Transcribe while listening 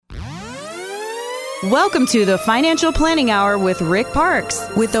Welcome to the Financial Planning Hour with Rick Parks.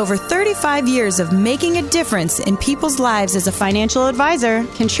 With over 35 years of making a difference in people's lives as a financial advisor,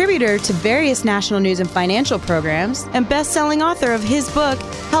 contributor to various national news and financial programs, and best-selling author of his book,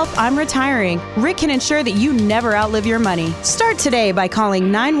 Help, I'm Retiring, Rick can ensure that you never outlive your money. Start today by calling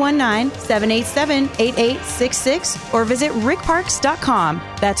 919-787-8866 or visit rickparks.com.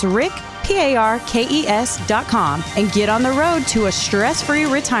 That's Rick, Parkes.com, and get on the road to a stress-free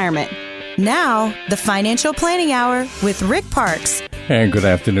retirement. Now, the Financial Planning Hour with Rick Parks. And good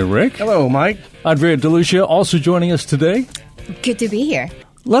afternoon, Rick. Hello, Mike. Andrea DeLucia also joining us today. Good to be here.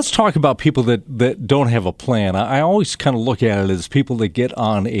 Let's talk about people that don't have a plan. I always kind of look at it as people that get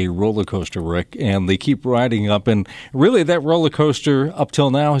on a roller coaster, Rick, and they keep riding up. And really, that roller coaster up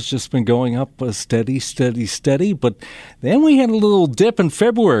till now has just been going up steady. But then we had a little dip in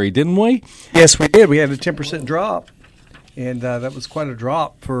February, didn't we? Yes, we did. We had a 10% drop. And that was quite a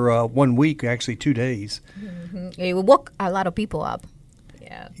drop for 1 week, actually 2 days. Mm-hmm. It woke a lot of people up.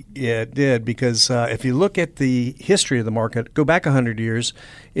 Yeah, it did, because if you look at the history of the market, go back 100 years,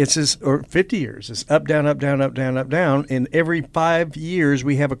 or 50 years, it's up, down, up, down, up, down, up, down. And every 5 years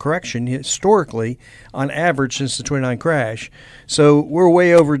we have a correction historically on average since the 29 crash. So we're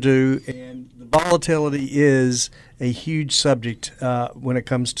way overdue, and the volatility is a huge subject when it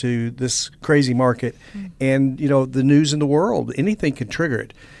comes to this crazy market. Mm-hmm. And, the news in the world, anything can trigger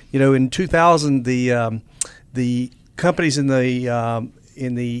it. In 2000, the companies in the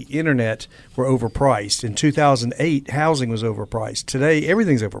internet were overpriced. In 2008, housing was overpriced. Today,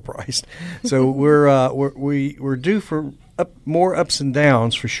 everything's overpriced. So we're due for more ups and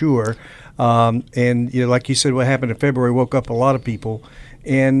downs for sure. And like you said, what happened in February woke up a lot of people.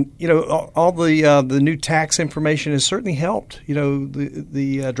 And all the new tax information has certainly helped.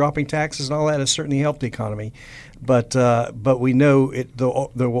 The dropping taxes and all that has certainly helped the economy. But we know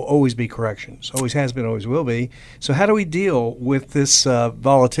there will always be corrections. Always has been, always will be. So how do we deal with this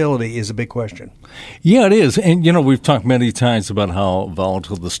volatility is a big question. Yeah, it is. And, we've talked many times about how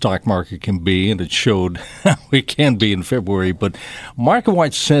volatile the stock market can be, and it showed how it can be in February. But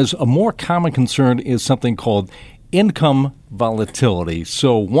MarketWatch says a more common concern is something called income volatility.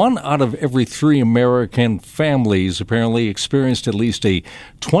 So 1 out of every 3 American families apparently experienced at least a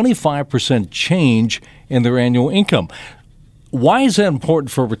 25% change in their annual income. Why is that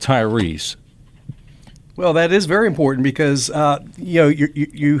important for retirees? Well, that is very important because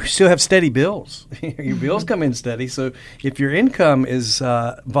you still have steady bills. Your bills come in steady. So if your income is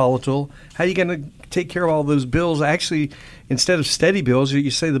volatile, how are you going to take care of all those bills? Actually, instead of steady bills,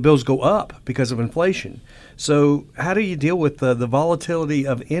 you say the bills go up because of inflation. So how do you deal with the volatility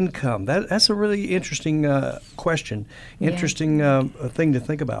of income? That's a really interesting question, interesting thing to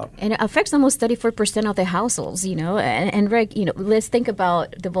think about. And it affects almost 34% of the households, And Rick, let's think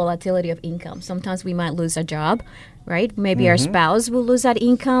about the volatility of income. Sometimes we might lose a job, right? Maybe our spouse will lose that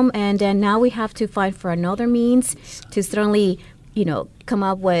income, and then now we have to find for another means to certainly come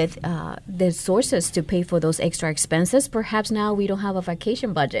up with the sources to pay for those extra expenses. Perhaps now we don't have a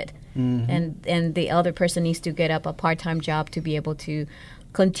vacation budget, and the other person needs to get up a part-time job to be able to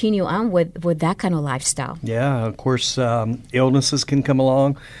continue on with that kind of lifestyle. Yeah, of course, illnesses can come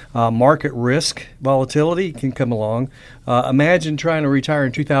along. Market risk volatility can come along. Imagine trying to retire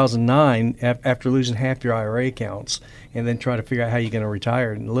in 2009 after losing half your IRA accounts, and then try to figure out how you're going to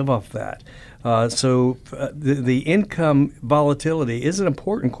retire and live off that. So the income volatility is an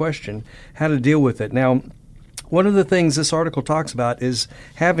important question, how to deal with it. Now, one of the things this article talks about is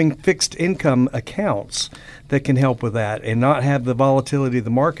having fixed income accounts that can help with that and not have the volatility of the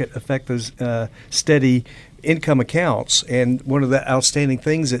market affect those steady income accounts. And one of the outstanding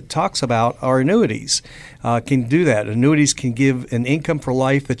things it talks about are annuities. Can do that. Annuities can give an income for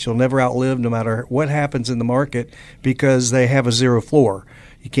life that you'll never outlive no matter what happens in the market because they have a zero floor.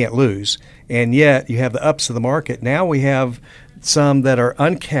 You can't lose. And yet you have the ups of the market. Now we have some that are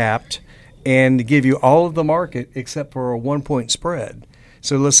uncapped and give you all of the market except for a 1-point spread.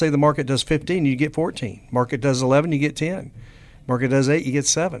 So let's say the market does 15, you get 14. Market does 11, you get 10. Market does 8, you get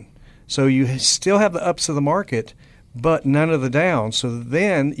 7. So you still have the ups of the market, but none of the downs. So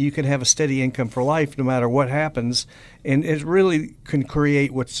then you can have a steady income for life no matter what happens. And it really can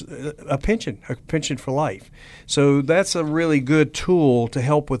create what's a pension for life. So that's a really good tool to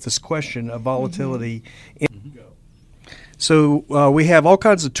help with this question of volatility. So we have all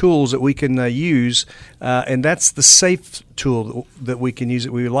kinds of tools that we can use, and that's the SAFE tool that we can use.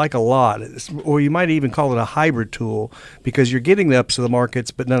 We like a lot, or you might even call it a hybrid tool, because you're getting the ups of the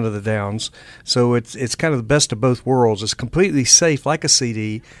markets but none of the downs. So it's kind of the best of both worlds. It's completely safe like a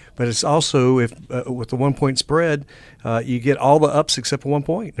CD, but it's also, if with the 1 point spread, you get all the ups except for 1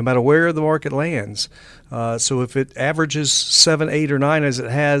 point, no matter where the market lands. So if it averages 7, 8, or 9 as it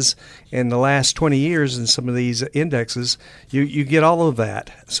has in the last 20 years in some of these indexes, you get all of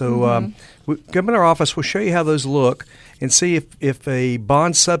that. So come in our office, we'll show you how those look and see if a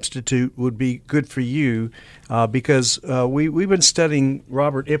bond substitute would be good for you, because we've been studying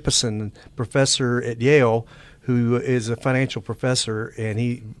Robert Ibbotson, professor at Yale, who is a financial professor, and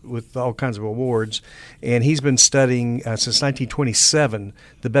he with all kinds of awards, and he's been studying since 1927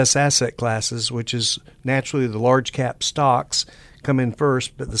 the best asset classes, which is naturally the large cap stocks come in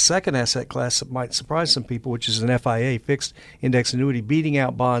first, but the second asset class that might surprise some people, which is an FIA, fixed index annuity, beating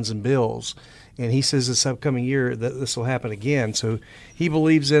out bonds and bills. And he says this upcoming year that this will happen again. So he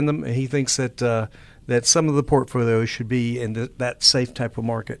believes in them, and he thinks that that some of the portfolios should be in that safe type of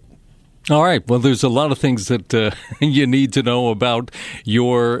market. All right. Well, there's a lot of things that you need to know about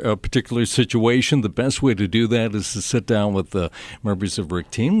your particular situation. The best way to do that is to sit down with members of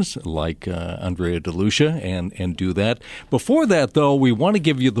RIC teams like Andrea DeLucia and do that. Before that, though, we want to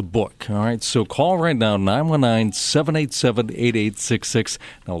give you the book. All right. So call right now, 919-787-8866.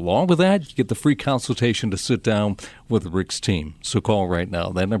 Now, along with that, you get the free consultation to sit down with RIC's team. So call right now.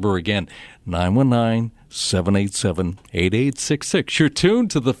 That number again, 919-787-8866. You're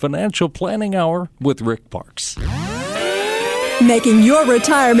tuned to the Financial Planning Hour with Rick Parks. Making your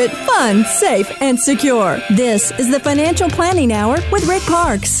retirement fun, safe, and secure. This is the Financial Planning Hour with Rick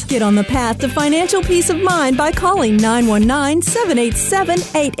Parks. Get on the path to financial peace of mind by calling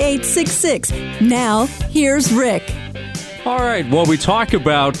 919-787-8866. Now, here's Rick. All right. Well, we talk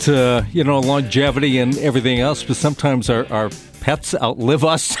about, longevity and everything else, but sometimes our pets outlive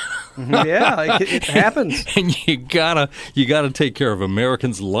us. Yeah, it happens. And you gotta take care of them.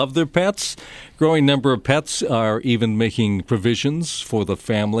 Americans love their pets. Growing number of pets are even making provisions for the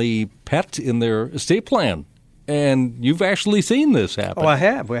family pet in their estate plan. And you've actually seen this happen. Oh, I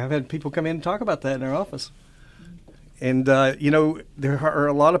have. I've had people come in and talk about that in our office. And, there are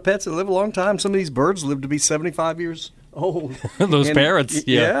a lot of pets that live a long time. Some of these birds live to be 75 years old. Those parrots,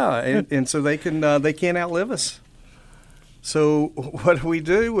 yeah. And so they can't outlive us. So what do we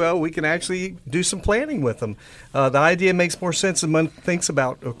do? Well, we can actually do some planning with them. The idea makes more sense than one thinks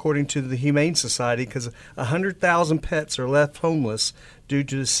about, according to the Humane Society, because 100,000 pets are left homeless due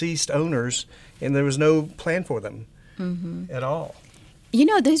to deceased owners, and there was no plan for them at all. You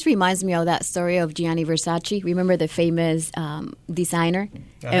know, this reminds me of that story of Gianni Versace. Remember the famous designer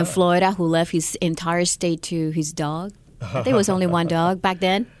in Florida who left his entire estate to his dog? I think it was only one dog back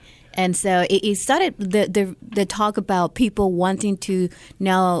then. And so it started the talk about people wanting to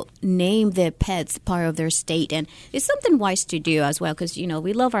now name their pets part of their estate. And it's something wise to do as well, because,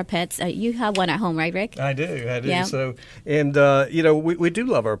 we love our pets. You have one at home, right, Rick? I do. Yeah. So, and, we do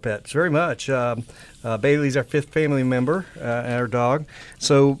love our pets very much. Bailey's our fifth family member, our dog.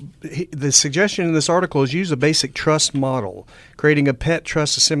 So the suggestion in this article is use a basic trust model. Creating a pet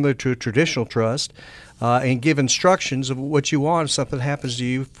trust is similar to a traditional trust. And give instructions of what you want if something happens to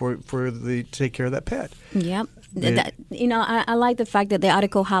you to take care of that pet. Yep. I like the fact that the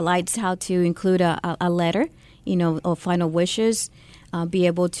article highlights how to include a letter, of final wishes, be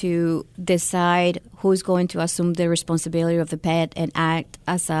able to decide who's going to assume the responsibility of the pet and act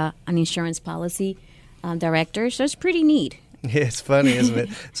as an insurance policy director. So it's pretty neat. Yeah, it's funny, isn't it?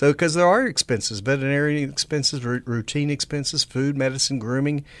 So, because there are expenses, veterinary expenses, routine expenses, food, medicine,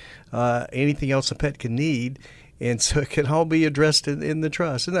 grooming, anything else a pet can need, and so it can all be addressed in the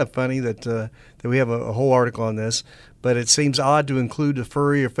trust. Isn't that funny that we have a whole article on this? But it seems odd to include a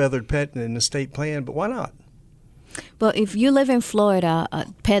furry or feathered pet in an estate plan, but why not? But if you live in Florida,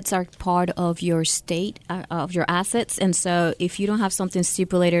 pets are part of your state, of your assets, and so if you don't have something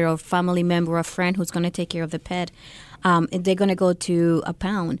stipulated or a family member or a friend who's going to take care of the pet, they're going to go to a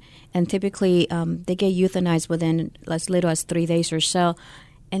pound, and typically they get euthanized within as little as 3 days or so.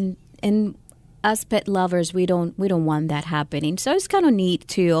 And as pet lovers, we don't want that happening. So it's kind of neat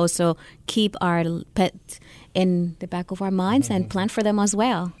to also keep our pets in the back of our minds and plan for them as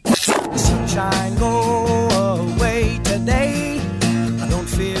well. Sunshine, go away today. I don't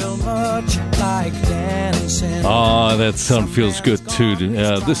feel much like dancing. Oh, that sun feels good, too.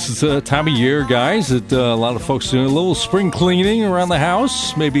 This is a time of year, guys, that a lot of folks doing a little spring cleaning around the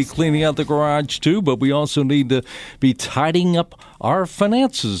house, maybe cleaning out the garage, too, but we also need to be tidying up our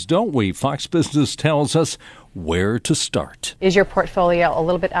finances, don't we? Fox Business tells us where to start. Is your portfolio a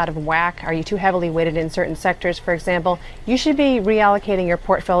little bit out of whack? Are you too heavily weighted in certain sectors, for example? You should be reallocating your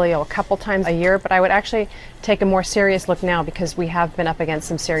portfolio a couple times a year, but I would actually take a more serious look now because we have been up against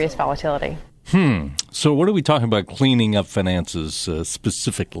some serious volatility. So what are we talking about cleaning up finances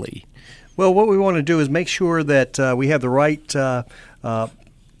specifically? Well, what we want to do is make sure that we have the right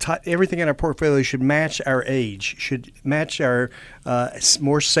everything in our portfolio should match our age, should match our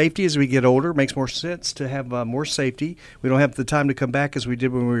more safety as we get older. It makes more sense to have more safety. We don't have the time to come back as we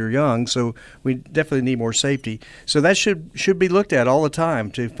did when we were young, so we definitely need more safety. So that should be looked at all the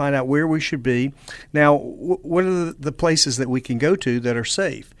time to find out where we should be. Now, what are the places that we can go to that are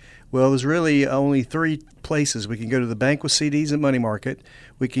safe? Well, there's really only three places. We can go to the bank with CDs and money market.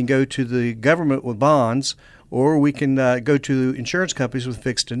 We can go to the government with bonds, or we can go to insurance companies with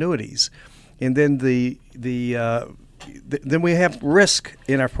fixed annuities. And then then we have risk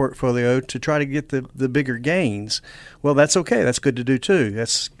in our portfolio to try to get the bigger gains. Well, that's okay. That's good to do too.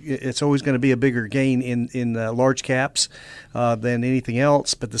 It's always going to be a bigger gain in large caps than anything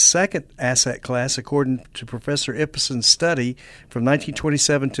else. But the second asset class, according to Professor Ippeson's study from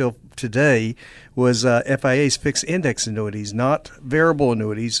 1927 till today, was FIA's fixed index annuities, not variable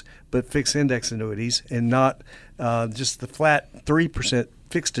annuities, but fixed index annuities, and not just the flat 3%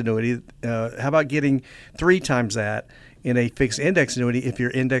 fixed annuity. How about getting 3 times that in a fixed index annuity if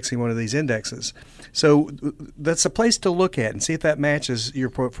you're indexing one of these indexes? So that's a place to look at and see if that matches your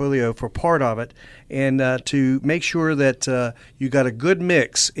portfolio for part of it, and to make sure that you got a good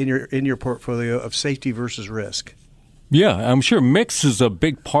mix in your portfolio of safety versus risk. Yeah, I'm sure mix is a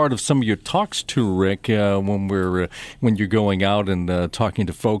big part of some of your talks too, Rick. When you're going out and talking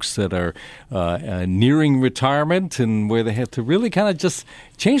to folks that are nearing retirement and where they have to really kind of just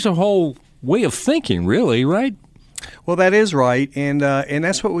change their whole way of thinking, really, right? Well, that is right, and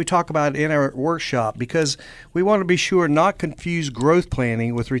that's what we talk about in our workshop, because we want to be sure not confuse growth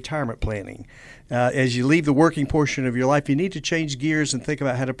planning with retirement planning. As you leave the working portion of your life, you need to change gears and think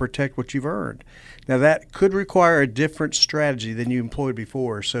about how to protect what you've earned. Now, that could require a different strategy than you employed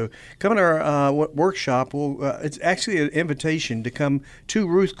before. So come to our workshop. It's actually an invitation to come to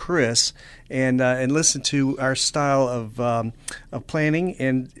Ruth Chris and listen to our style of planning,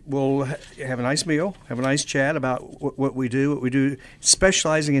 and we'll have a nice meal, have a nice chat about what we do,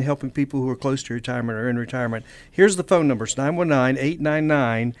 specializing in helping people who are close to retirement or in retirement. Here's the phone number. It's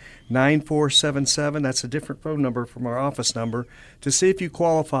 919-899-9477. That's a different phone number from our office number to see if you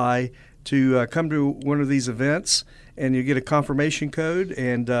qualify to come to one of these events, and you get a confirmation code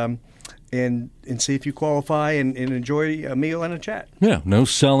and see if you qualify and enjoy a meal and a chat. Yeah, no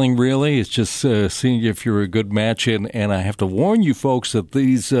selling really. It's just seeing if you're a good match. And I have to warn you folks that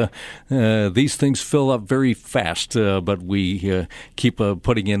these things fill up very fast, but we keep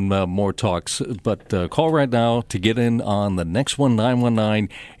putting in more talks. But call right now to get in on the next one,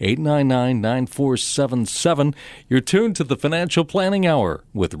 919-899-9477. You're tuned to the Financial Planning Hour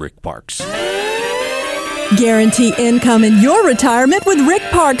with Rick Parks. Guarantee income in your retirement with Rick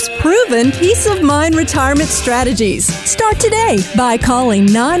Parks' proven peace of mind retirement strategies. Start today by calling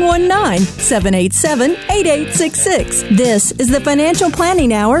 919-787-8866. This is the Financial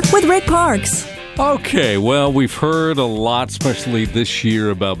Planning Hour with Rick Parks. Okay, well, we've heard a lot, especially this year,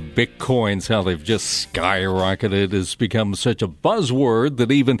 about Bitcoins, how they've just skyrocketed. It's become such a buzzword that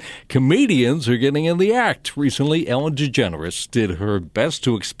even comedians are getting in the act. Recently, Ellen DeGeneres did her best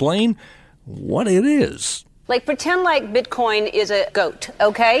to explain what it is. Like, pretend like Bitcoin is a goat,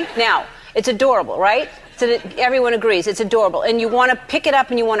 okay? Now, it's adorable, right? So that everyone agrees it's adorable. And you want to pick it up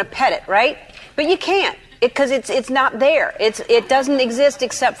and you want to pet it, right? But you can't, because it's not there. It doesn't exist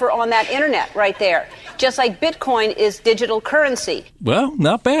except for on that internet right there. Just like Bitcoin is digital currency. Well,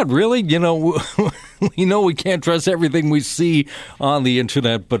 not bad, really. You know, we can't trust everything we see on the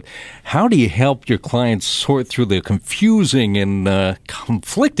internet, but how do you help your clients sort through the confusing and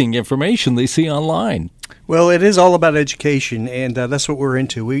conflicting information they see online? Well, it is all about education, and that's what we're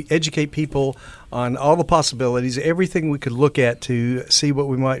into. We educate people on all the possibilities, everything we could look at to see what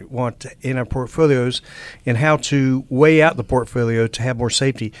we might want in our portfolios and how to weigh out the portfolio to have more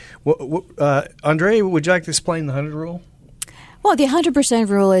safety. Andre, would you like to explain the 100 rule? Well, the 100%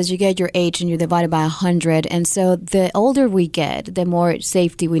 rule is you get your age and you divide it by 100. And so the older we get, the more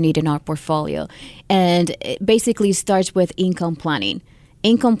safety we need in our portfolio. And it basically starts with income planning.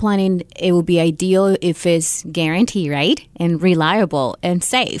 Income planning, it will be ideal if it's guaranteed, right? And reliable and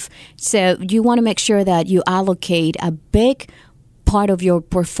safe. So you want to make sure that you allocate a big part of your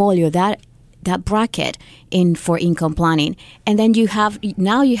portfolio, that bracket in for income planning. And then you have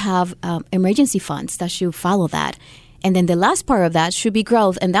emergency funds that should follow that. And then the last part of that should be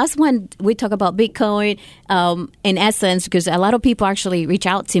growth. And that's when we talk about Bitcoin in essence, because a lot of people actually reach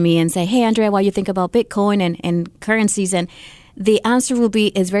out to me and say, hey, Andrea, what do you think about Bitcoin and currencies? And the answer will be,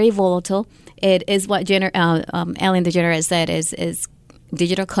 it's very volatile. It is what Ellen DeGeneres said is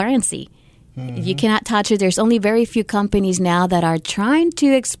digital currency. Mm-hmm. You cannot touch it. There's only very few companies now that are trying to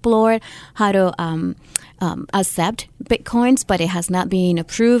explore how to accept Bitcoins, but it has not been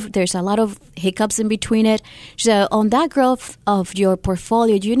approved. There's a lot of hiccups in between it. So on that growth of your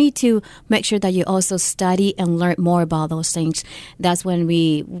portfolio, you need to make sure that you also study and learn more about those things. That's when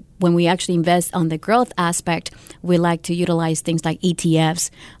we actually invest on the growth aspect, we like to utilize things like ETFs.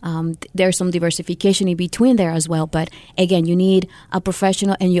 There's some diversification in between there as well. But again, you need a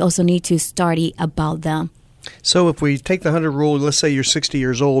professional and you also need to study about them. So if we take the 100 rule, let's say you're 60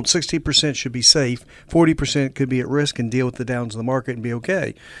 years old, 60% should be safe, 40% could be at risk and deal with the downs of the market and be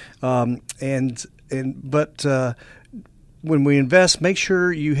okay. But when we invest, make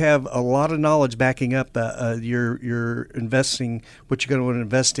sure you have a lot of knowledge backing up your investing, what you're going to want to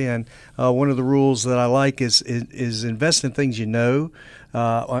invest in. One of the rules that I like is invest in things you know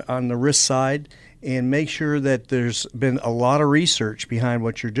on the risk side, and make sure that there's been a lot of research behind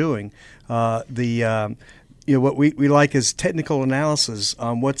what you're doing. What we like is technical analysis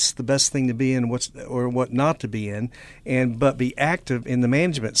on what's the best thing to be in, what not to be in, but be active in the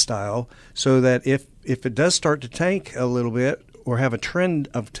management style, so that if it does start to tank a little bit or have a trend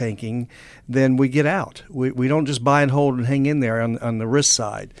of tanking, then we get out. We don't just buy and hold and hang in there on the risk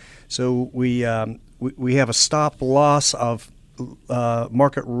side. So we have a stop loss of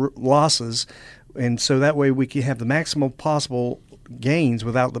market losses, and so that way we can have the maximum possible gains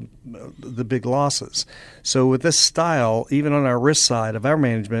without the big losses. So with this style, even on our risk side of our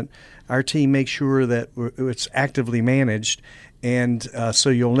management, our team makes sure that it's actively managed, and so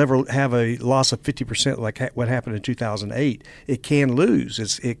you'll never have a loss of 50% like what happened in 2008. It can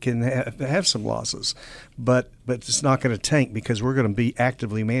lose. It can have some losses, but it's not going to tank because we're going to be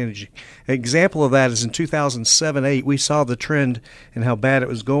actively managing. An example of that is in 2007-8, we saw the trend and how bad it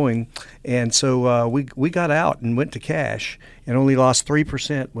was going, and so we got out and went to cash and only lost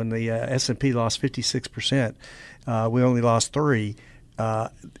 3% when the S&P lost 56%. We only lost 3%.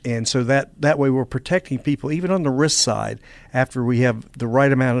 And so that way we're protecting people, even on the risk side, after we have the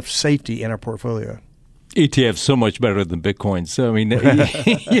right amount of safety in our portfolio. ETF's so much better than Bitcoin. So, I mean,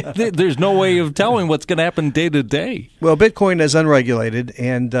 there's no way of telling what's going to happen day to day. Well, Bitcoin is unregulated,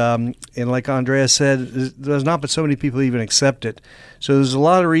 and like Andrea said, there's not but so many people even accept it. So there's a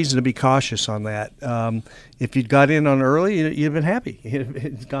lot of reason to be cautious on that. If you'd got in on early, you'd have been happy.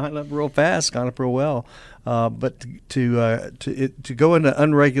 It's gone up real fast, gone up real well. But to go into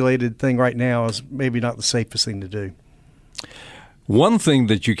unregulated thing right now is maybe not the safest thing to do. One thing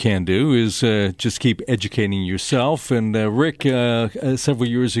that you can do is just keep educating yourself. And Rick, several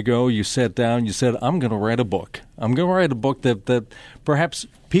years ago, you sat down, you said, I'm going to write a book. I'm going to write a book that perhaps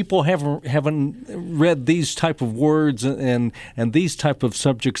people haven't read these type of words and these type of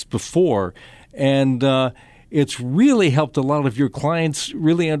subjects before. And it's really helped a lot of your clients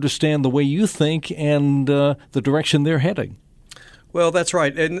really understand the way you think and the direction they're heading. Well, that's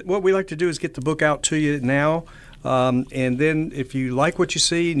right. And what we like to do is get the book out to you now. And then if you like what you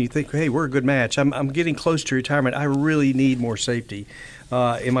see and you think, hey, we're a good match, I'm getting close to retirement, I really need more safety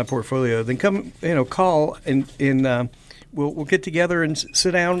in my portfolio, then come, call and we'll get together and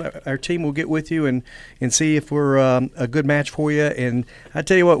sit down. Our team will get with you and see if we're a good match for you. And I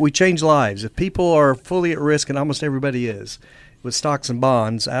tell you what, we change lives. If people are fully at risk, and almost everybody is, with stocks and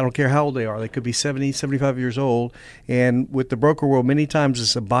bonds, I don't care how old they are. They could be 70, 75 years old. And with the broker world, many times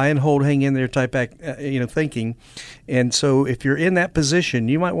it's a buy and hold, hang in there type thinking. And so if you're in that position,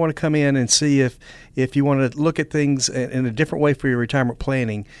 you might want to come in and see if you want to look at things in a different way for your retirement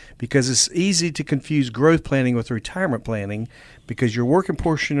planning, because it's easy to confuse growth planning with retirement planning, because your working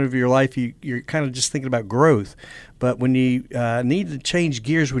portion of your life, you're kind of just thinking about growth. But when you need to change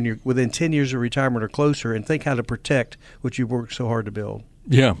gears when you're within 10 years of retirement or closer, and think how to protect what you've worked so hard to build.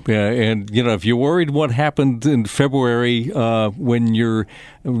 Yeah, and if you're worried what happened in February when you're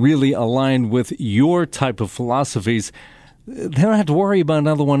really aligned with your type of philosophies, they don't have to worry about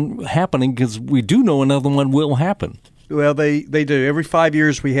another one happening, because we do know another one will happen. Well, they do. Every 5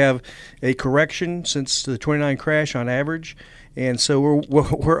 years we have a correction since the 29 crash on average. And so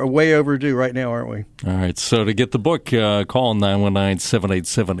we're way overdue right now, aren't we? All right. So to get the book, call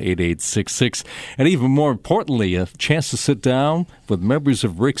 919-787-8866. And even more importantly, a chance to sit down with members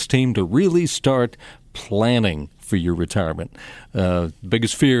of Rick's team to really start planning for your retirement.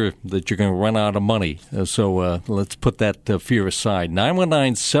 Biggest fear that you're going to run out of money. So let's put that fear aside.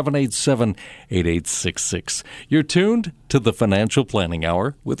 919-787-8866. You're tuned to the Financial Planning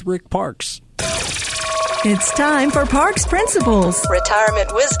Hour with Rick Parks. It's time for Parks Principles.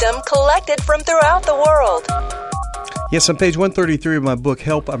 Retirement wisdom collected from throughout the world. Yes, on page 133 of my book,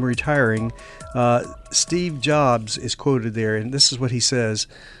 Help, I'm Retiring, Steve Jobs is quoted there, and this is what he says: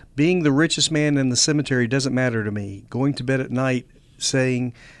 "Being the richest man in the cemetery doesn't matter to me. Going to bed at night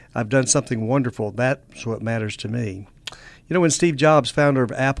saying I've done something wonderful, that's what matters to me." You know, when Steve Jobs, founder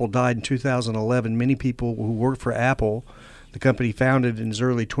of Apple, died in 2011, many people who worked for Apple, the company founded in his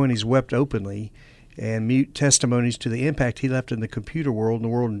early 20s, wept openly and mute testimonies to the impact he left in the computer world and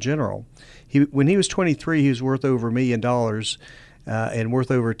the world in general. When he was 23, he was worth over $1 million and worth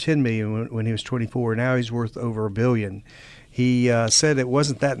over $10 million when he was 24. Now he's worth over $1 billion. He said it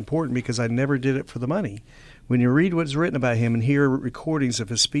wasn't that important because I never did it for the money. When you read what's written about him and hear recordings of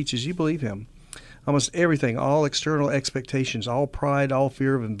his speeches, you believe him. Almost everything, all external expectations, all pride, all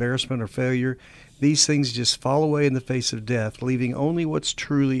fear of embarrassment or failure, these things just fall away in the face of death, leaving only what's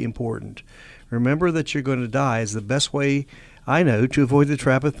truly important. Remember that you're going to die is the best way I know to avoid the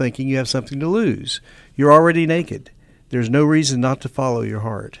trap of thinking you have something to lose. You're already naked. There's no reason not to follow your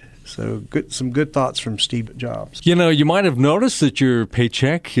heart. So some good thoughts from Steve Jobs. You know, you might have noticed that your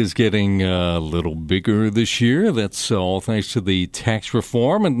paycheck is getting a little bigger this year. That's all thanks to the tax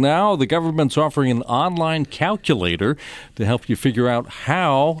reform. And now the government's offering an online calculator to help you figure out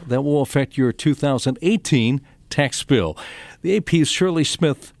how that will affect your 2018 tax bill. The AP's Shirley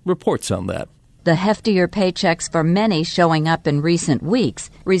Smith reports on that. The heftier paychecks for many showing up in recent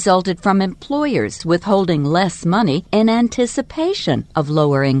weeks resulted from employers withholding less money in anticipation of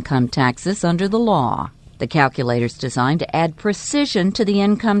lower income taxes under the law. The calculator's designed to add precision to the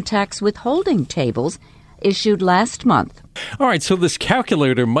income tax withholding tables issued last month. All right, so this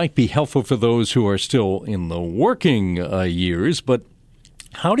calculator might be helpful for those who are still in the working years, but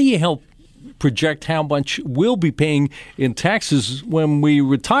how do you help project how much we'll be paying in taxes when we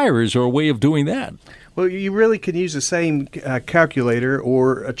retire? Is there a way of doing that? Well, you really can use the same calculator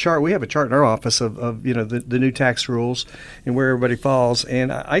or a chart. We have a chart in our office of the new tax rules and where everybody falls,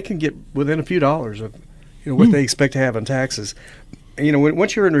 and I can get within a few dollars of what they expect to have on taxes.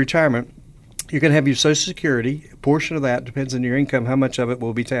 Once you're in retirement, you're going to have your Social Security. A portion of that depends on your income, how much of it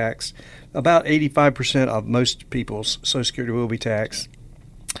will be taxed. About 85% of most people's Social Security will be taxed,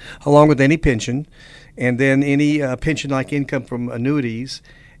 along with any pension, and then any pension-like income from annuities,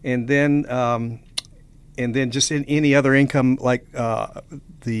 and then just in any other income like at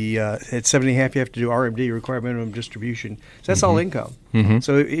 7.5 you have to do RMD, required minimum distribution. So that's all income. Mm-hmm.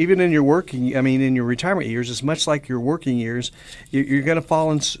 So even in your in your retirement years, it's much like your working years. You're going to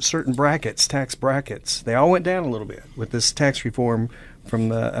fall in certain brackets, tax brackets. They all went down a little bit with this tax reform from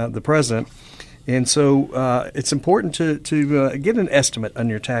the president. And so it's important to get an estimate on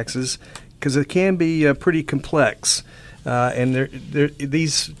your taxes because it can be pretty complex. And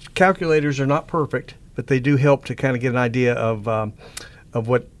these calculators are not perfect, but they do help to kind of get an idea of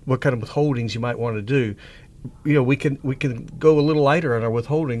what kind of withholdings you might want to do. We can go a little lighter on our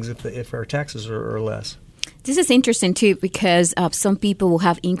withholdings if our taxes are less. This is interesting, too, because some people will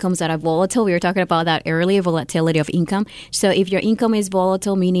have incomes that are volatile. We were talking about that earlier, volatility of income. So if your income is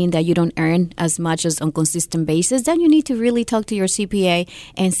volatile, meaning that you don't earn as much as on a consistent basis, then you need to really talk to your CPA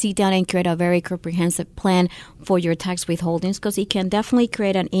and sit down and create a very comprehensive plan for your tax withholdings because it can definitely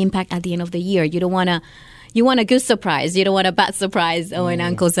create an impact at the end of the year. You want a good surprise. You don't want a bad surprise owing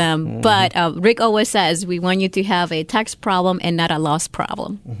Uncle Sam. Mm-hmm. But Rick always says we want you to have a tax problem and not a loss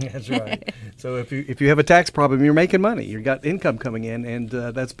problem. That's right. So if you have a tax problem, you're making money. You've got income coming in, and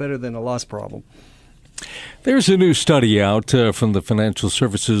that's better than a loss problem. There's a new study out from the financial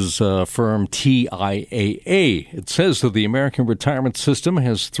services firm TIAA. It says that the American retirement system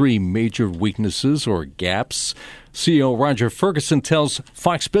has three major weaknesses or gaps. CEO Roger Ferguson tells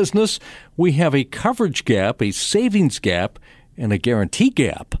Fox Business, we have a coverage gap, a savings gap, and a guarantee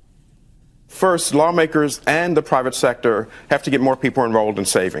gap. First, lawmakers and the private sector have to get more people enrolled in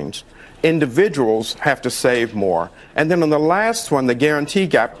savings. Individuals have to save more. And then on the last one, the guarantee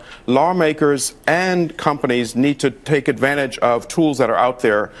gap, lawmakers and companies need to take advantage of tools that are out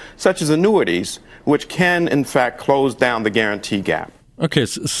there, such as annuities, which can, in fact, close down the guarantee gap. Okay,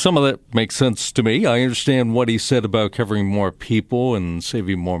 so some of that makes sense to me. I understand what he said about covering more people and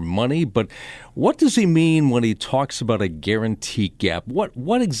saving more money, but what does he mean when he talks about a guarantee gap?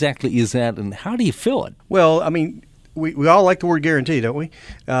 What exactly is that, and how do you fill it? Well, we all like the word guarantee, don't we?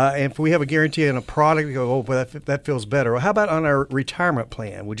 And if we have a guarantee on a product, we go, oh, well, that feels better. Well, how about on our retirement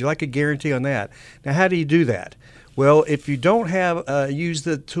plan? Would you like a guarantee on that? Now, how do you do that? Well, if you don't have use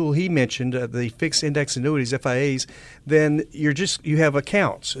the tool he mentioned, the fixed index annuities, FIAs, then you have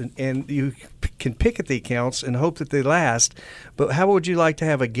accounts, and you can pick at the accounts and hope that they last. But how would you like to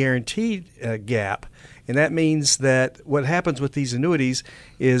have a guaranteed gap? And that means that what happens with these annuities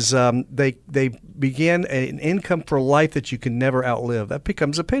is they begin an income for life that you can never outlive. That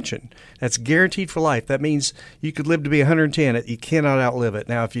becomes a pension. That's guaranteed for life. That means you could live to be 110. You cannot outlive it.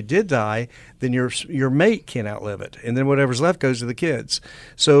 Now, if you did die, then your mate can't outlive it. And then whatever's left goes to the kids.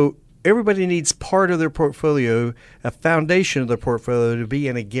 So everybody needs part of their portfolio, a foundation of their portfolio, to be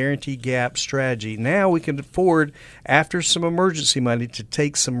in a guarantee gap strategy. Now we can afford, after some emergency money, to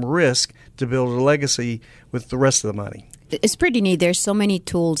take some risk to build a legacy with the rest of the money. It's pretty neat. There's so many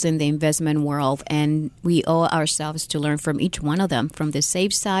tools in the investment world, and we owe ourselves to learn from each one of them, from the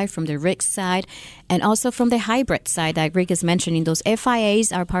safe side, from the risk side, and also from the hybrid side that Rick is mentioning. Those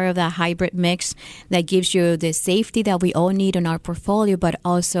FIAs are part of that hybrid mix that gives you the safety that we all need in our portfolio, but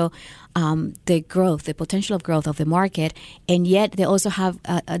also the growth, the potential of growth of the market. And yet they also have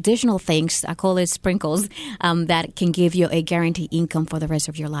additional things, I call it sprinkles, that can give you a guaranteed income for the rest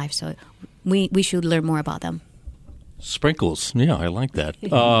of your life. So we should learn more about them. Sprinkles. Yeah, I like that.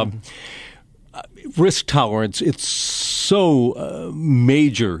 Risk tolerance, it's so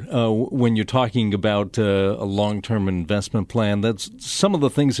major when you're talking about a long-term investment plan. That's some of the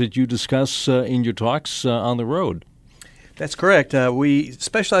things that you discuss in your talks on the road. That's correct. We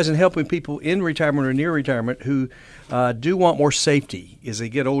specialize in helping people in retirement or near retirement who do want more safety. As they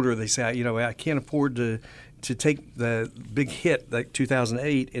get older, they say, I can't afford to take the big hit like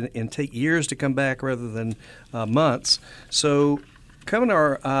 2008 and take years to come back rather than months. So come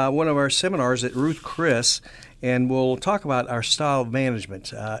to one of our seminars at Ruth Chris, and we'll talk about our style of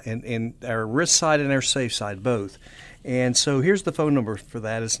management and our risk side and our safe side, both. And so here's the phone number for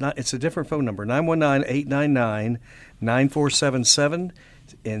that. It's a different phone number, 919-899-9477,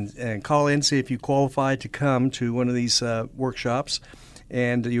 and call in, see if you qualify to come to one of these workshops,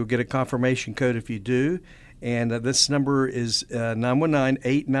 and you'll get a confirmation code if you do. And this number is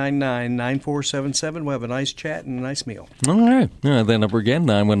 919-899-9477. We'll have a nice chat and a nice meal. All right. That number again,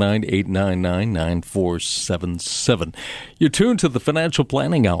 919-899-9477. You're tuned to the Financial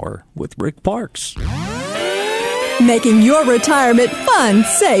Planning Hour with Rick Parks. Making your retirement fun,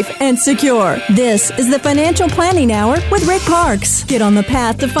 safe, and secure. This is the Financial Planning Hour with Rick Parks. Get on the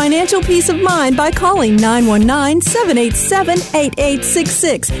path to financial peace of mind by calling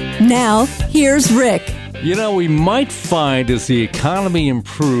 919-787-8866. Now, here's Rick. We might find as the economy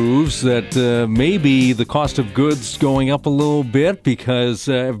improves that maybe the cost of goods going up a little bit because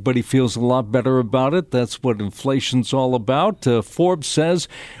everybody feels a lot better about it. That's what inflation's all about. Forbes says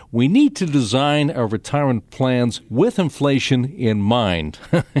we need to design our retirement plans with inflation in mind.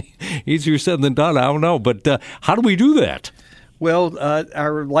 Easier said than done, I don't know. But how do we do that? Well,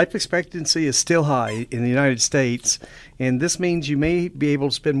 our life expectancy is still high in the United States, and this means you may be able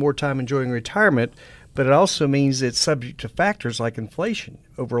to spend more time enjoying retirement, but it also means it's subject to factors like inflation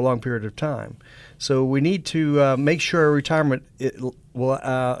over a long period of time. So we need to make sure our retirement will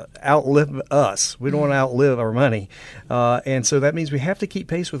outlive us. We don't want to outlive our money. And so that means we have to keep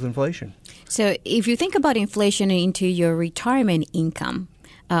pace with inflation. So if you think about inflation into your retirement income,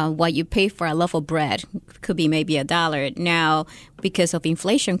 what you pay for a loaf of bread could be maybe $1. Now, because of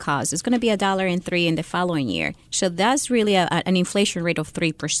inflation costs, it's going to be $1.03 in the following year. So that's really an inflation rate of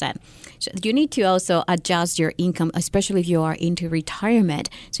 3%. So you need to also adjust your income, especially if you are into retirement,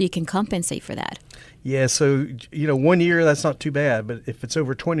 so you can compensate for that. Yeah, so, 1 year, that's not too bad. But if it's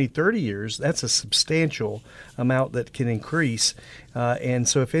over 20, 30 years, that's a substantial amount that can increase. And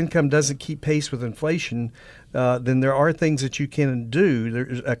so if income doesn't keep pace with inflation, then there are things that you can do.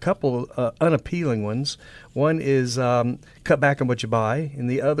 There's a couple of unappealing ones. One is cut back on what you buy, and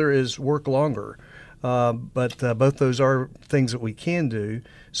the other is work longer. But both those are things that we can do.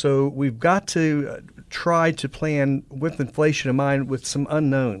 So we've got to try to plan with inflation in mind with some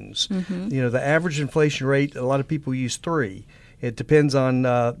unknowns. Mm-hmm. The average inflation rate, a lot of people use 3. It depends on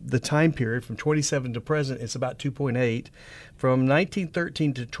the time period. From 27 to present, it's about 2.8. From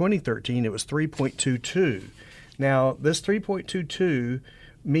 1913 to 2013, it was 3.22. Now, this 3.22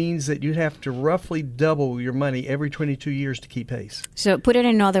 means that you have to roughly double your money every 22 years to keep pace. So put it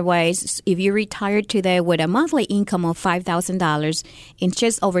in other ways, if you retired today with a monthly income of $5,000, in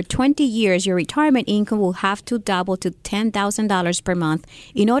just over 20 years, your retirement income will have to double to $10,000 per month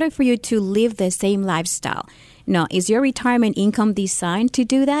in order for you to live the same lifestyle. Now, is your retirement income designed to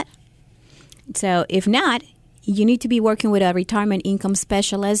do that? So if not, you need to be working with a retirement income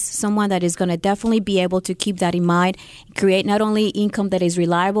specialist, someone that is going to definitely be able to keep that in mind, create not only income that is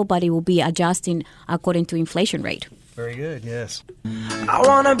reliable, but it will be adjusting according to inflation rate. Very good, yes. I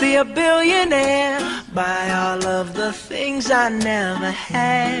want to be a billionaire, buy all of the things I never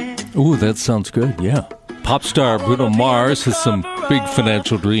had. Ooh, that sounds good, yeah. Pop star Bruno Mars has some big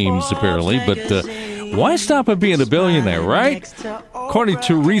financial dreams, apparently, but why stop at being a billionaire, right? According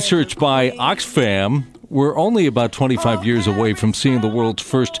to research by Oxfam, we're only about 25 years away from seeing the world's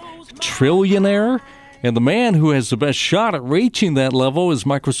first trillionaire, and the man who has the best shot at reaching that level is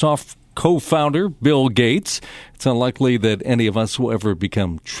Microsoft co-founder Bill Gates. It's unlikely that any of us will ever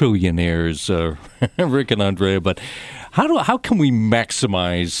become trillionaires, Rick and Andrea, but how can we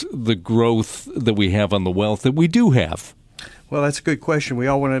maximize the growth that we have on the wealth that we do have? Well, that's a good question. We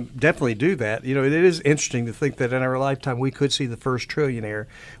all want to definitely do that. You know, it is interesting to think that in our lifetime we could see the first trillionaire,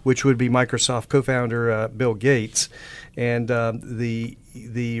 which would be Microsoft co-founder Bill Gates. And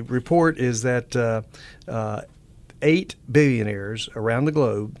the report is that 8 billionaires around the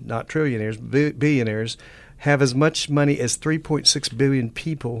globe, not trillionaires, billionaires, have as much money as 3.6 billion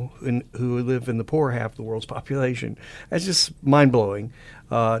people who live in the poor half of the world's population. That's just mind-blowing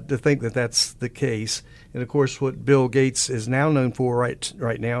to think that that's the case. And, of course, what Bill Gates is now known for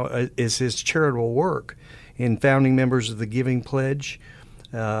right now is his charitable work in founding members of the Giving Pledge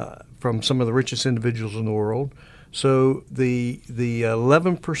from some of the richest individuals in the world. So the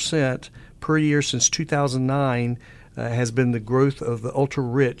 11% per year since 2009 has been the growth of the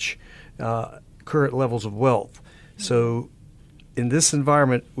ultra-rich current levels of wealth. So in this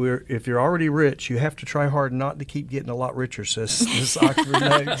environment, where if you're already rich, you have to try hard not to keep getting a lot richer, says Oxford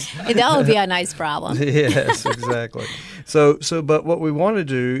Notes. That would be a nice problem. Yes, exactly. But what we want to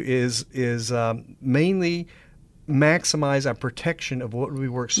do is mainly maximize our protection of what we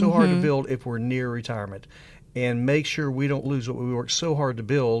work so hard to build if we're near retirement, and make sure we don't lose what we work so hard to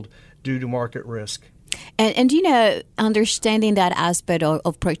build due to market risk. And you know, understanding that aspect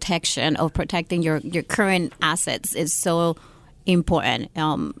of protection, of protecting your current assets is so important.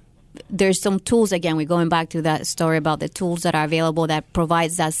 There's some tools, again, we're going back to that story about the tools that are available that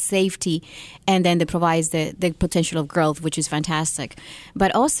provides that safety, and then that provides the potential of growth, which is fantastic.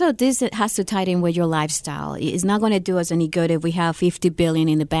 But also this has to tie in with your lifestyle. It's not going to do us any good if we have $50 billion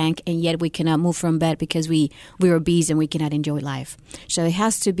in the bank and yet we cannot move from bed because we are obese and we cannot enjoy life. So it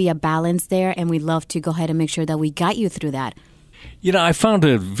has to be a balance there, and we'd love to go ahead and make sure that we guide you through that. You know, I found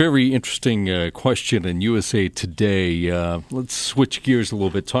a very interesting question in USA Today. Let's switch gears a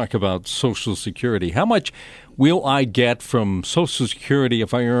little bit, talk about Social Security. How much will I get from Social Security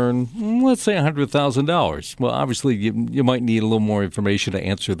if I earn, let's say, $100,000? Well, obviously, you might need a little more information to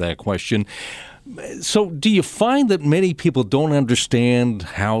answer that question. So do you find that many people don't understand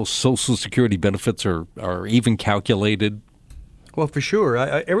how Social Security benefits are even calculated? Well, for sure.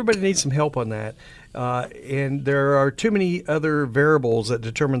 Everybody needs some help on that. And there are too many other variables that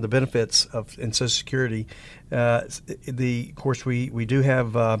determine the benefits in Social Security. Of course, we do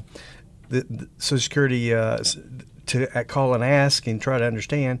have the Social Security to call and ask and try to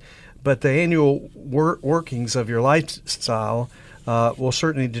understand, but the annual workings of your lifestyle will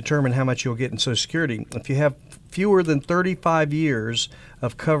certainly determine how much you'll get in Social Security. If you have fewer than 35 years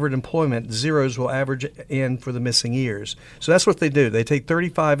of covered employment, zeros will average in for the missing years. So that's what they do. They take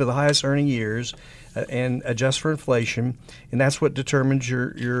 35 of the highest earning years and adjust for inflation, and that's what determines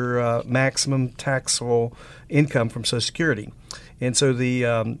your maximum taxable income from Social Security. And so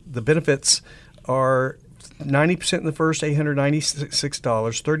the benefits are 90% in the first $896,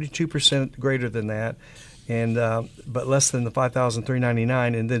 32% greater than that, and but less than the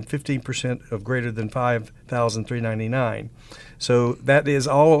 $5,399, and then 15% of greater than $5,399. So that is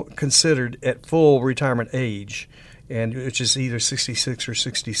all considered at full retirement age, and which is either 66 or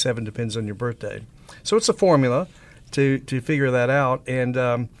 67, depends on your birthday. So it's a formula to figure that out, and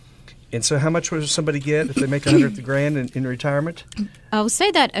so how much would somebody get if they make $100,000 in retirement? I would say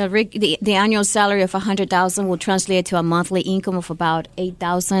that, Rick, the annual salary of $100,000 will translate to a monthly income of about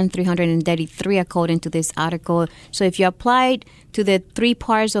 $8,333, according to this article. So if you applied to the three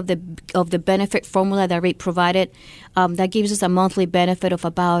parts of the benefit formula that Rick provided, that gives us a monthly benefit of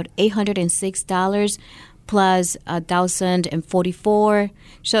about $806 plus $1,044.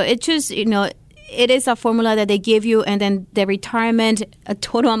 So it just, it is a formula that they give you, and then the retirement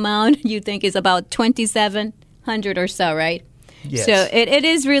total amount you think is about $2,700 or so, right? Yes. So it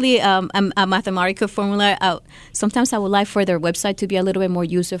is really a mathematical formula. Sometimes I would like for their website to be a little bit more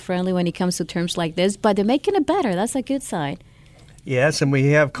user-friendly when it comes to terms like this, but they're making it better. That's a good sign. Yes, and we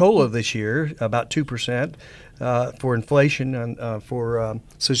have COLA this year, about 2%. for inflation and for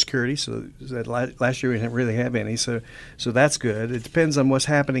Social Security. So that last year we didn't really have any. So that's good. It depends on what's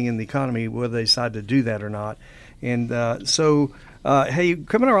happening in the economy whether they decide to do that or not. And hey,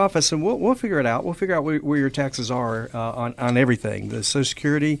 come in our office and we'll figure it out. We'll figure out where your taxes are on everything, the Social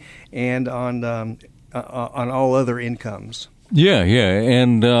Security and on all other incomes. Yeah,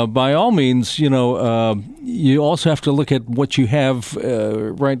 and by all means, you also have to look at what you have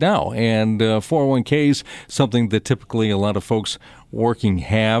right now. And 401ks, something that typically a lot of folks working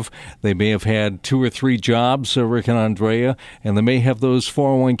have. They may have had 2 or 3 jobs, Rick and Andrea, and they may have those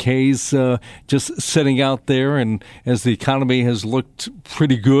 401ks just sitting out there. And as the economy has looked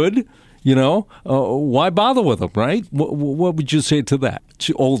pretty good, why bother with them, right? What would you say to that,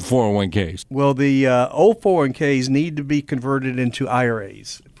 to old 401ks? Well, the old 401ks need to be converted into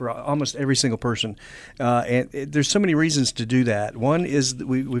IRAs for almost every single person. And there's so many reasons to do that. One is that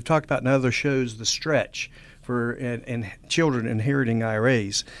we've talked about in other shows, the stretch for and children inheriting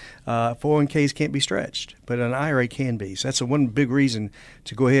IRAs. 401ks can't be stretched, but an IRA can be. So that's one big reason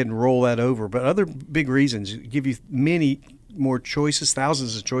to go ahead and roll that over. But other big reasons give you many more choices,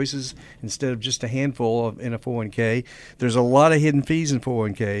 thousands of choices instead of just a handful in a 401k. There's a lot of hidden fees in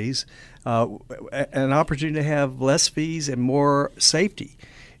 401ks, an opportunity to have less fees and more safety.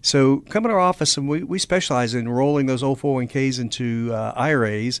 So come in our office, and we specialize in rolling those old 401ks into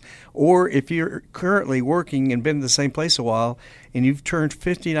IRAs, or if you're currently working and been in the same place a while and you've turned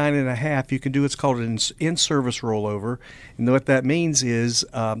 59 and a half, you can do what's called an in-service rollover. And what that means is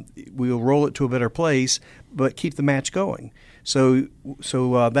we'll roll it to a better place, but keep the match going. So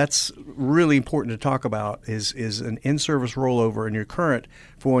that's really important to talk about is an in-service rollover in your current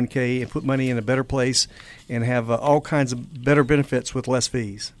 401k and put money in a better place and have all kinds of better benefits with less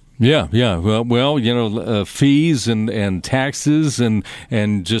fees. Yeah. Well, fees and taxes and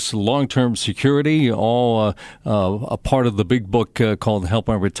just long-term security, all a part of the big book called Help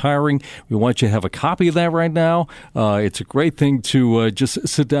on Retiring. We want you to have a copy of that right now. It's a great thing to just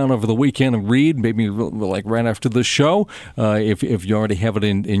sit down over the weekend and read, maybe like right after the show, if you already have it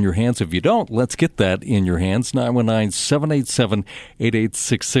in your hands. If you don't, let's get that in your hands.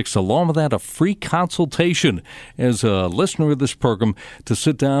 919-787-8866. Along with that, a free consultation as a listener of this program to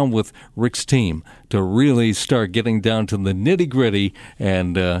sit down with Rick's team to really start getting down to the nitty-gritty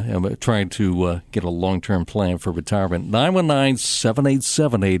and trying to get a long-term plan for retirement.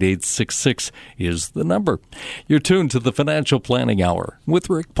 919-787-8866 is the number. You're tuned to the Financial Planning Hour with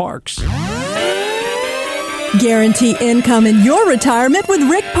Rick Parks. Guarantee income in your retirement with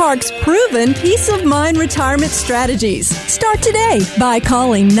Rick Parks' proven peace of mind retirement strategies. Start today by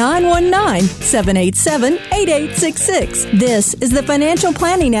calling 919-787-8866. This is the Financial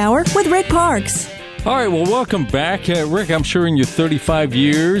Planning Hour with Rick Parks. All right, well, welcome back. Rick, I'm sure in your 35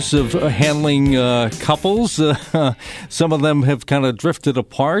 years of handling couples, some of them have kind of drifted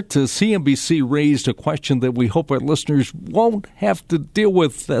apart. CNBC raised a question that we hope our listeners won't have to deal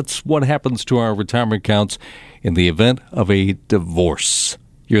with. That's what happens to our retirement accounts in the event of a divorce.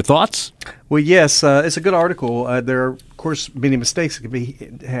 Your thoughts? Well, yes, it's a good article. There are, of course, many mistakes that can be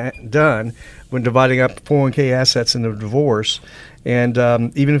done when dividing up 401k assets in a divorce. And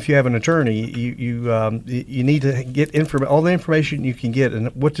even if you have an attorney, you need to get all the information you can get and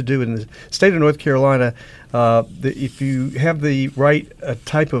what to do in the state of North Carolina. If you have the right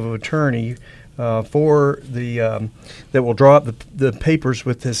type of attorney for the that will draw up the papers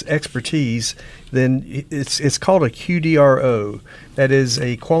with this expertise, then it's called a QDRO. That is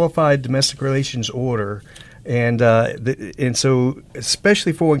a Qualified Domestic Relations Order. And so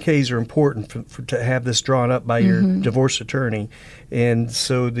especially 401ks are important to have this drawn up by your divorce attorney. And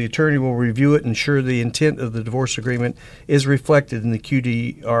so the attorney will review it and ensure the intent of the divorce agreement is reflected in the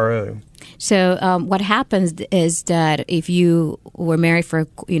QDRO. So what happens is that if you were married for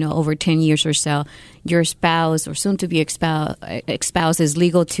over 10 years or so, your spouse or soon-to-be spouse is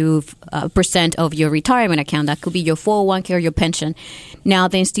legal to a percent of your retirement account. That could be your 401k or your pension. Now,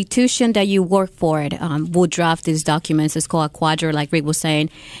 the institution that you work for will draft these documents. It's called a quadro, like Rick was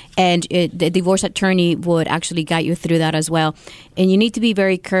saying, and the divorce attorney would actually guide you through that as well. And you need to be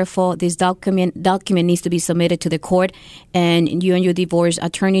very careful. This document needs to be submitted to the court, and you and your divorce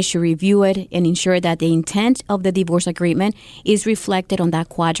attorney should review it and ensure that the intent of the divorce agreement is reflected on that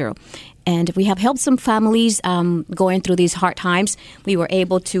quadro. And we have helped some families going through these hard times. We were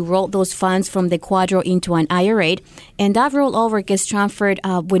able to roll those funds from the quadro into an IRA, and that rollover gets transferred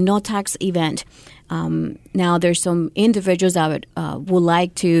with no tax event. Now, there's some individuals that would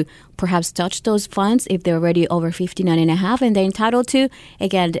like to perhaps touch those funds if they're already over 59 and a half and they're entitled to.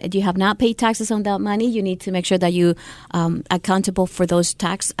 Again, you have not paid taxes on that money. You need to make sure that you are accountable for those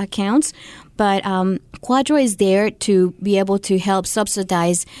tax accounts. but Quadro is there to be able to help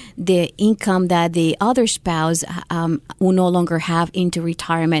subsidize the income that the other spouse will no longer have into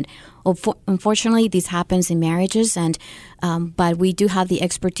retirement. Unfortunately, this happens in marriages, but we do have the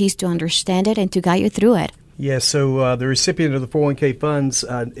expertise to understand it and to guide you through it. Yes, so the recipient of the 401k funds,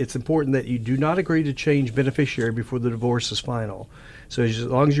 it's important that you do not agree to change beneficiary before the divorce is final. So as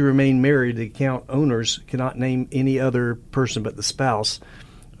long as you remain married, the account owners cannot name any other person but the spouse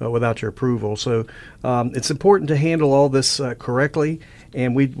without your approval. So it's important to handle all this correctly,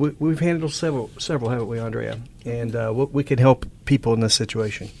 and we've handled several, haven't we, Andrea? And we can help people in this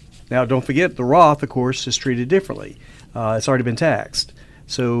situation. Now, don't forget, the Roth, of course, is treated differently. It's already been taxed.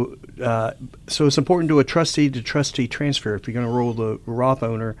 So it's important to do a trustee-to-trustee transfer if you're going to roll the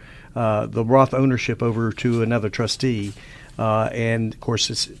Roth ownership over to another trustee. And of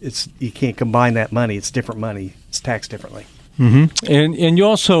course, it's you can't combine that money. It's different money. It's taxed differently. Mm-hmm. And you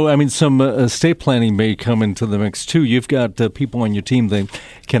also, I mean, some estate planning may come into the mix too. You've got people on your team that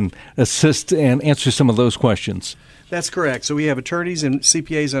can assist and answer some of those questions. That's correct. So we have attorneys and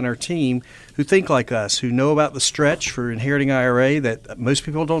CPAs on our team who think like us, who know about the stretch for inheriting IRA that most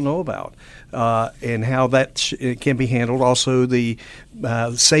people don't know about, and how that can be handled. Also, the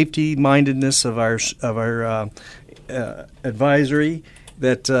safety-mindedness of our advisory.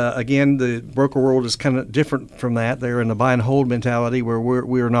 That again, the broker world is kind of different from that. They're in the buy and hold mentality where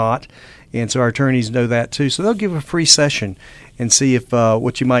we're not, and so our attorneys know that too. So they'll give a free session and see if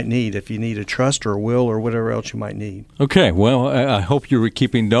what you might need, if you need a trust or a will or whatever else you might need. Okay, well, I hope you were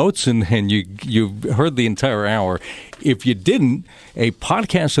keeping notes and you heard the entire hour. If you didn't, a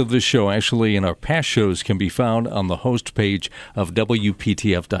podcast of this show, actually, and our past shows can be found on the host page of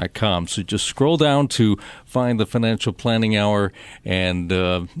WPTF.com. So just scroll down to find the Financial Planning Hour, and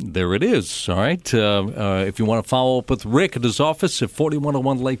there it is, all right? If you want to follow up with Rick at his office at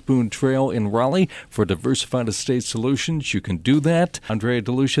 4101 Lake Boone Trail in Raleigh for Diversified Estate Solutions, you can do that. Andrea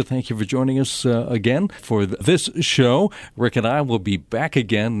DeLucia, thank you for joining us again for this show. Rick and I will be back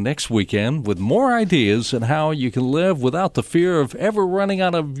again next weekend with more ideas on how you can live without the fear of ever running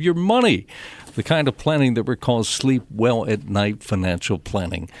out of your money. The kind of planning that Rick calls sleep well at night financial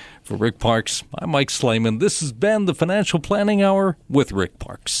planning. For Rick Parks, I'm Mike Slayman. This has been the Financial Planning Hour with Rick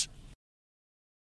Parks.